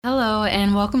Hello,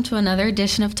 and welcome to another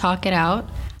edition of Talk It Out.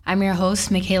 I'm your host,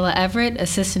 Michaela Everett,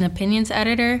 Assistant Opinions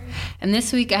Editor, and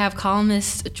this week I have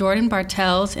columnists Jordan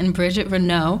Bartels and Bridget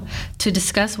Renaud to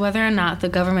discuss whether or not the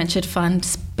government should fund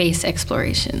space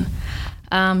exploration.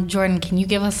 Jordan, can you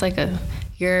give us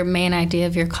your main idea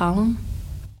of your column?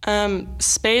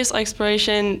 Space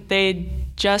exploration, they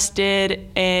just did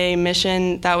a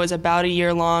mission that was about a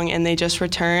year long and they just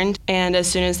returned. And as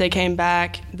soon as they came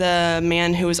back, the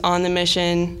man who was on the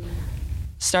mission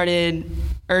started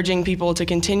urging people to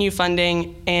continue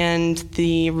funding, and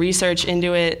the research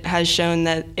into it has shown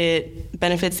that it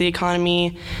benefits the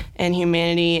economy and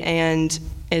humanity, and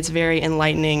it's very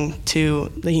enlightening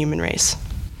to the human race.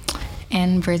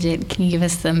 And Bridget, can you give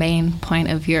us the main point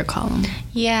of your column?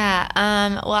 Yeah,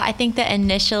 well, I think that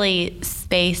initially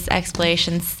space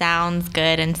exploration sounds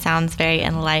good and sounds very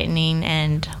enlightening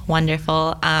and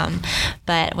wonderful,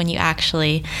 but when you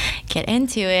actually get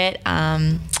into it,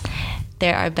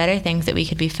 there are better things that we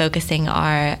could be focusing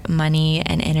our money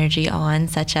and energy on,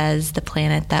 such as the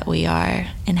planet that we are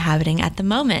inhabiting at the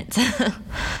moment.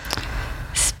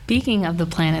 Speaking of the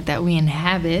planet that we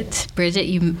inhabit, Bridget,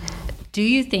 do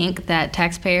you think that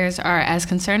taxpayers are as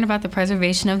concerned about the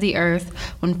preservation of the Earth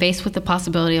when faced with the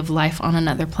possibility of life on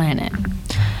another planet?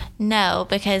 No,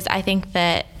 because I think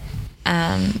that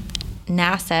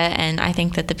NASA, and I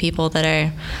think that the people that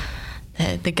are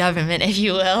the government, if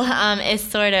you will, is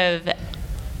sort of,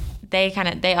 they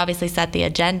obviously set the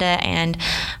agenda, and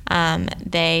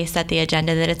they set the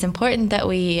agenda that it's important that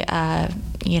we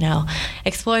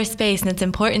explore space, and it's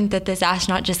important that this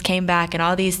astronaut just came back, and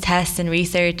all these tests and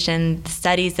research and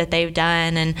studies that they've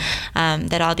done, and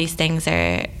that all these things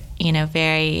are,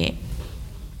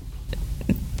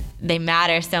 they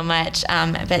matter so much,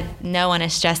 but no one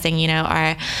is stressing,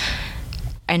 our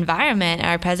environment,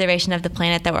 our preservation of the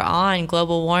planet that we're on,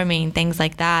 global warming, things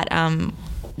like that.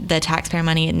 The taxpayer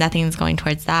money, nothing's going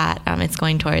towards that. It's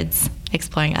going towards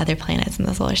exploring other planets in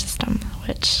the solar system,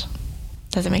 which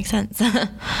doesn't make sense.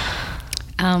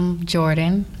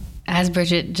 Jordan, as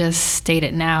Bridget just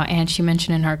stated now, and she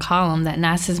mentioned in her column, that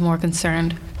NASA is more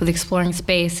concerned with exploring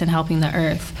space and helping the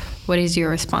Earth. What is your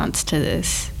response to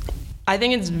this? I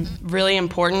think it's really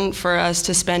important for us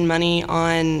to spend money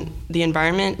on the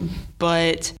environment,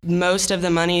 but most of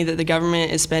the money that the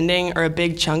government is spending, or a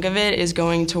big chunk of it, is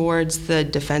going towards the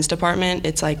Defense Department.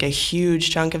 It's like a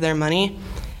huge chunk of their money,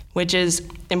 which is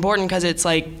important because it's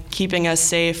like keeping us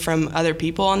safe from other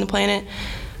people on the planet.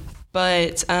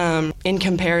 But in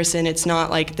comparison, it's not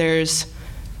like there's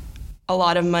a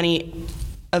lot of money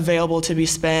available to be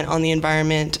spent on the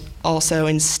environment also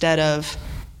instead of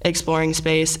exploring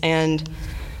space. And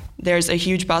there's a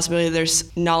huge possibility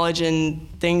there's knowledge and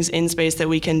things in space that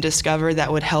we can discover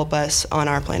that would help us on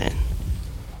our planet.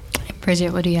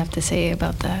 Bridget, what do you have to say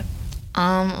about that?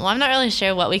 Well, I'm not really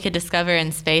sure what we could discover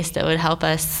in space that would help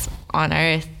us on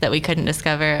Earth that we couldn't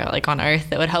discover on Earth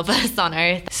that would help us on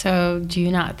Earth. So do you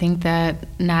not think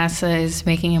that NASA is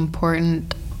making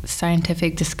important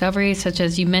scientific discoveries, such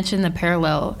as you mentioned the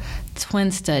parallel twin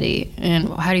study, and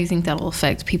how do you think that will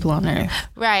affect people on Earth?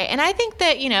 Right, and I think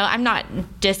that, I'm not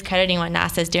discrediting what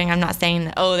NASA is doing. I'm not saying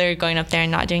that, they're going up there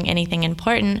and not doing anything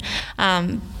important.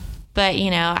 But,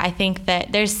 I think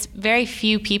that there's very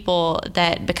few people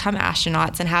that become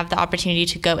astronauts and have the opportunity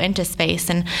to go into space.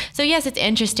 And so, yes, it's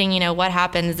interesting, what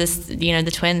happens,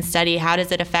 the twin study, how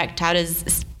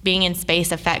does being in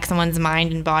space affect someone's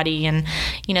mind and body? And,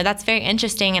 that's very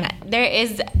interesting. And there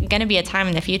is going to be a time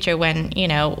in the future when,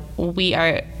 we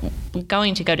are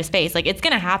going to go to space. It's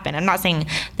going to happen. I'm not saying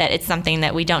that it's something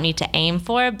that we don't need to aim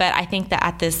for, but I think that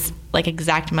at this,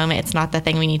 exact moment, it's not the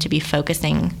thing we need to be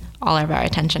focusing all of our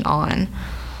attention on.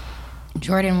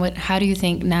 Jordan, how do you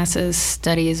think NASA's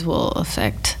studies will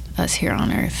affect us here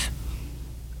on Earth?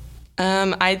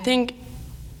 I think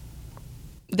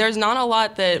there's not a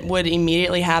lot that would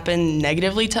immediately happen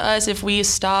negatively to us if we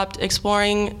stopped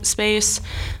exploring space,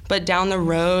 but down the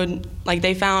road,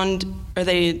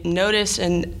 they noticed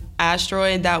an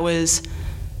asteroid that was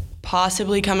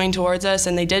possibly coming towards us,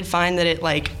 and they did find that it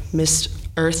missed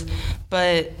Earth,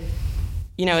 but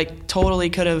it totally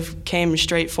could have came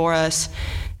straight for us.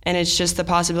 And it's just the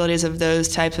possibilities of those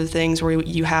types of things where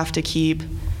you have to keep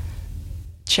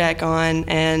check on.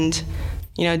 And,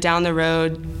 down the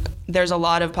road, there's a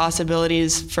lot of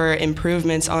possibilities for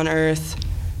improvements on Earth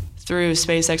through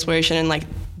space exploration and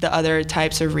the other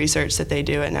types of research that they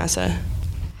do at NASA.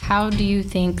 How do you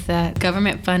think that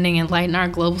government funding enlighten our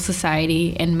global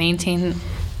society and maintain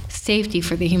safety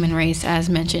for the human race, as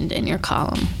mentioned in your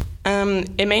column?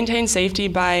 It maintains safety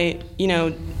by,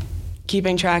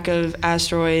 keeping track of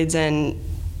asteroids and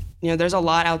there's a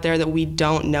lot out there that we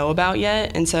don't know about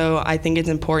yet. And so I think it's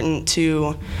important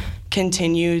to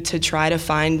continue to try to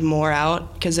find more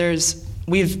out, because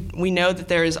we know that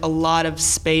there's a lot of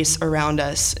space around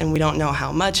us and we don't know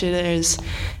how much it is.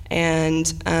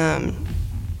 And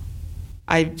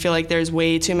I feel like there's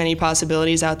way too many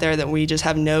possibilities out there that we just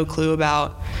have no clue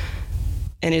about.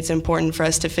 And it's important for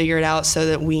us to figure it out so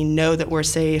that we know that we're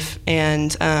safe.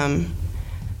 And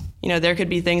there could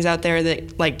be things out there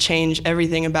that like change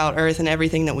everything about Earth and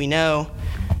everything that we know.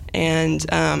 And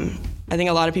I think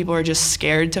a lot of people are just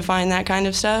scared to find that kind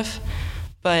of stuff,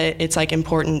 but it's like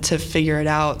important to figure it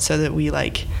out so that we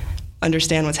like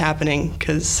understand what's happening,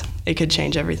 because it could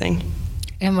change everything.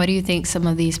 And what do you think some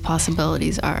of these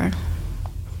possibilities are?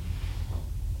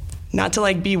 Not to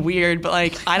like be weird, but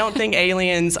like I don't think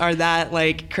aliens are that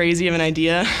like crazy of an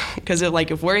idea, because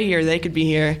if we're here, they could be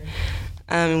here.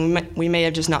 We may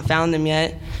have just not found them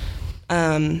yet.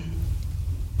 I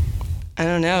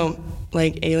don't know,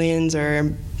 like aliens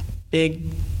or big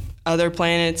other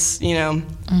planets,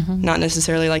 not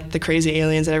necessarily like the crazy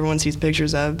aliens that everyone sees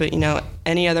pictures of, but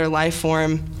any other life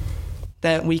form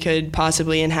that we could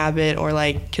possibly inhabit, or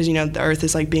like, because the Earth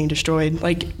is like being destroyed,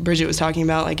 like Bridget was talking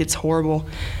about, like it's horrible.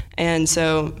 And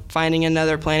so finding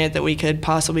another planet that we could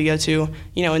possibly go to,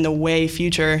 in the way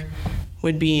future,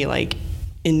 would be like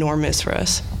enormous for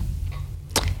us.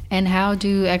 And how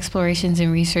do explorations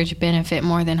and research benefit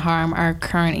more than harm our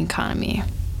current economy?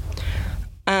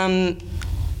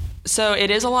 So it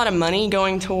is a lot of money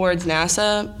going towards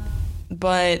NASA,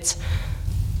 but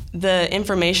the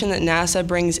information that NASA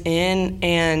brings in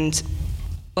and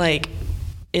like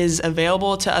is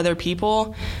available to other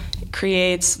people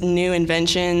creates new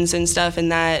inventions and stuff,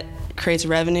 and that creates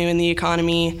revenue in the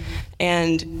economy.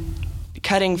 And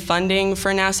cutting funding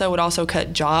for NASA would also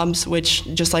cut jobs, which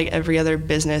just like every other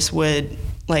business would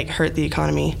like hurt the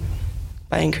economy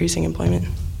by increasing employment.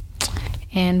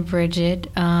 And Bridget,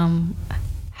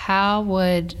 how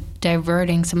would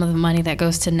diverting some of the money that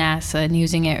goes to NASA and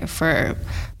using it for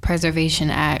preservation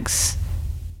acts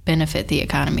benefit the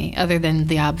economy, other than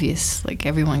the obvious, like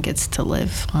everyone gets to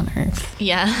live on Earth?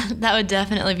 Yeah, that would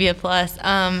definitely be a plus.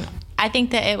 I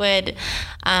think that it would,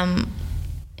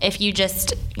 if you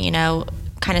just,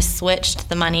 kind of switched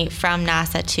the money from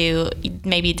NASA to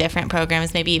maybe different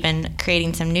programs, maybe even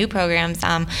creating some new programs,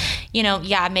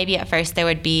 maybe at first there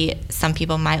would be some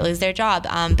people might lose their job,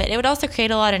 but it would also create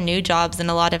a lot of new jobs and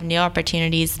a lot of new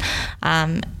opportunities.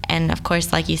 And of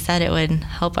course, like you said, it would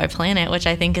help our planet, which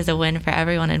I think is a win for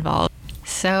everyone involved.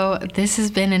 So this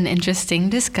has been an interesting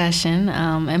discussion.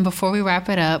 And before we wrap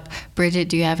it up, Bridget,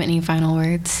 do you have any final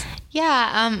words?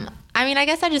 Yeah, I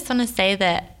guess I just want to say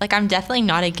that, like, I'm definitely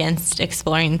not against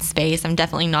exploring space. I'm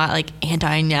definitely not, like,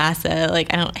 anti-NASA.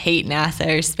 Like, I don't hate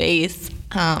NASA or space.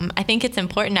 I think it's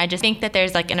important. I just think that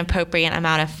there's, like, an appropriate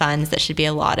amount of funds that should be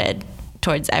allotted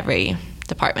towards every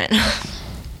department.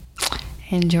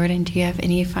 And Jordan, do you have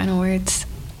any final words?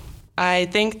 I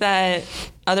think that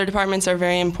other departments are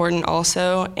very important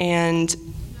also, and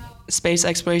space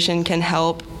exploration can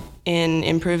help in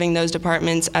improving those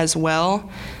departments as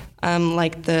well.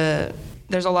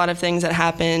 There's a lot of things that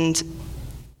happened,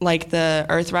 like the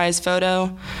Earthrise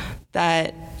photo,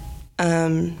 that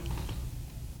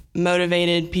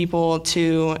motivated people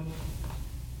to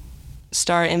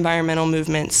start environmental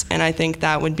movements, and I think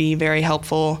that would be very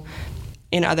helpful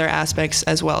in other aspects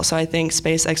as well. So I think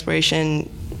space exploration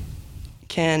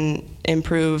can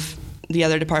improve the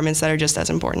other departments that are just as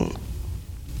important.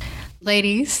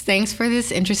 Ladies, thanks for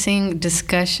this interesting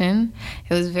discussion.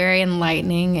 It was very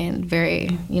enlightening and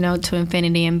very, to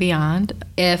infinity and beyond.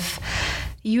 If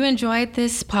you enjoyed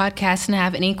this podcast and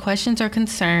have any questions or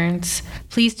concerns,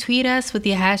 please tweet us with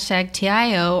the hashtag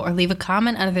TIO or leave a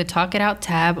comment under the Talk It Out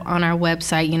tab on our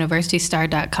website,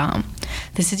 universitystar.com.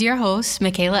 This is your host,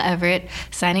 Michaela Everett,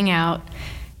 signing out.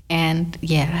 And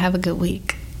have a good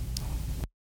week.